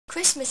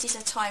Christmas is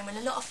a time when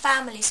a lot of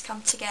families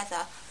come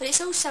together, but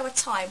it's also a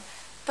time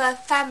for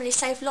families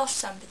say have lost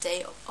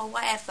somebody or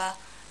whatever,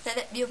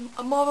 that you're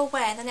more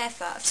aware than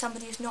ever of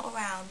somebody who's not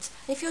around.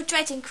 And if you're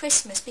dreading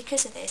Christmas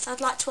because of this, I'd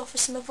like to offer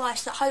some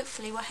advice that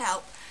hopefully will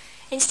help.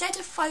 Instead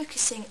of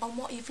focusing on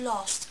what you've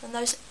lost and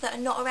those that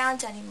are not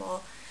around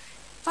anymore,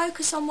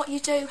 focus on what you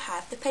do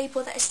have, the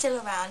people that are still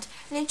around,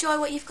 and enjoy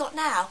what you've got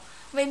now.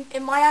 I mean,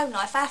 in my own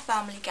life, our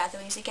family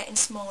gatherings are getting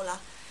smaller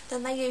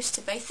than they used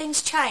to be.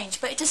 Things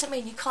change, but it doesn't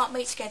mean you can't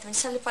meet together and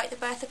celebrate the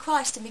birth of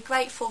Christ and be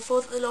grateful for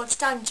all that the Lord's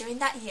done during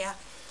that year.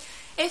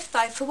 If,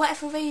 though, for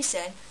whatever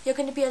reason, you're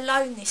going to be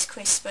alone this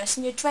Christmas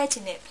and you're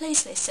dreading it,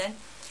 please listen.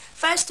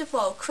 First of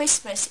all,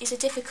 Christmas is a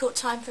difficult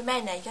time for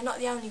many. You're not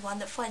the only one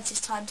that finds this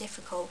time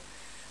difficult.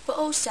 But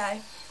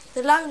also,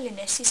 the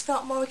loneliness is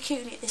felt more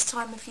acutely at this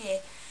time of year.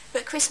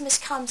 But Christmas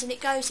comes and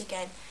it goes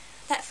again.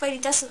 That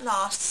feeling doesn't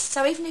last,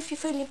 so even if you're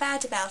feeling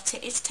bad about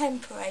it, it's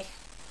temporary.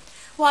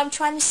 What I'm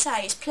trying to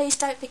say is please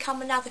don't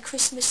become another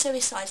Christmas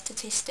suicide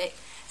statistic.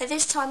 At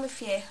this time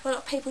of year, a lot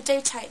of people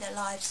do take their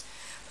lives.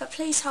 But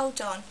please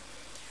hold on.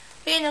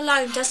 Being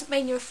alone doesn't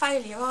mean you're a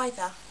failure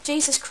either.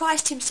 Jesus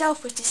Christ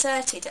himself was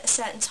deserted at a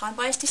certain time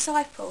by his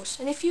disciples.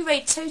 And if you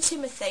read 2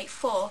 Timothy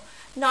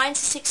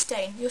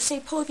 4:9-16, you'll see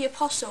Paul the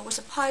Apostle was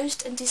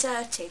opposed and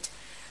deserted.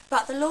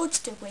 But the Lord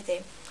stood with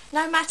him.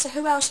 No matter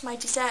who else may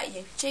desert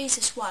you,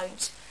 Jesus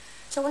won't.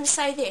 So I want to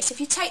say this, if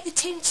you take the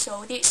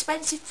tinsel, the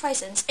expensive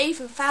presents,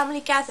 even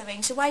family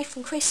gatherings away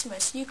from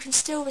Christmas, you can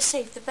still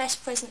receive the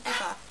best present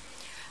ever.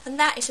 And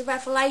that is a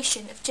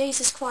revelation of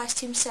Jesus Christ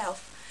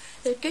himself.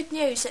 The good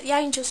news that the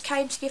angels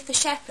came to give the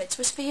shepherds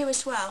was for you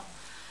as well.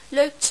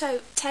 Luke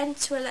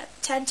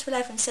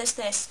 2:10-11 says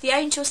this, the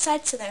angel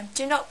said to them,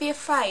 do not be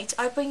afraid,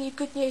 I bring you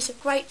good news of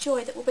great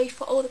joy that will be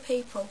for all the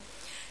people.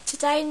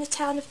 Today in the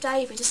town of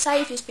David a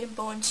Saviour has been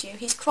born to you,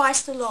 he's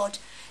Christ the Lord.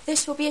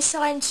 This will be a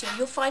sign to you,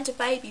 you'll find a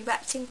baby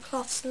wrapped in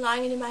cloths and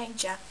lying in a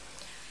manger.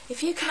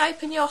 If you can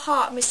open your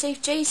heart and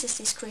receive Jesus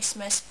this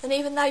Christmas, then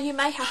even though you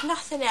may have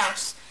nothing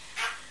else,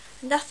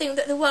 nothing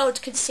that the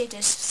world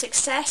considers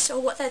success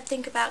or what they'd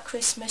think about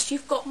Christmas,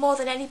 you've got more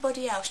than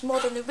anybody else, more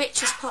than the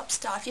richest pop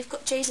star. If you've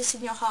got Jesus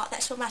in your heart,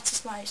 that's what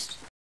matters most.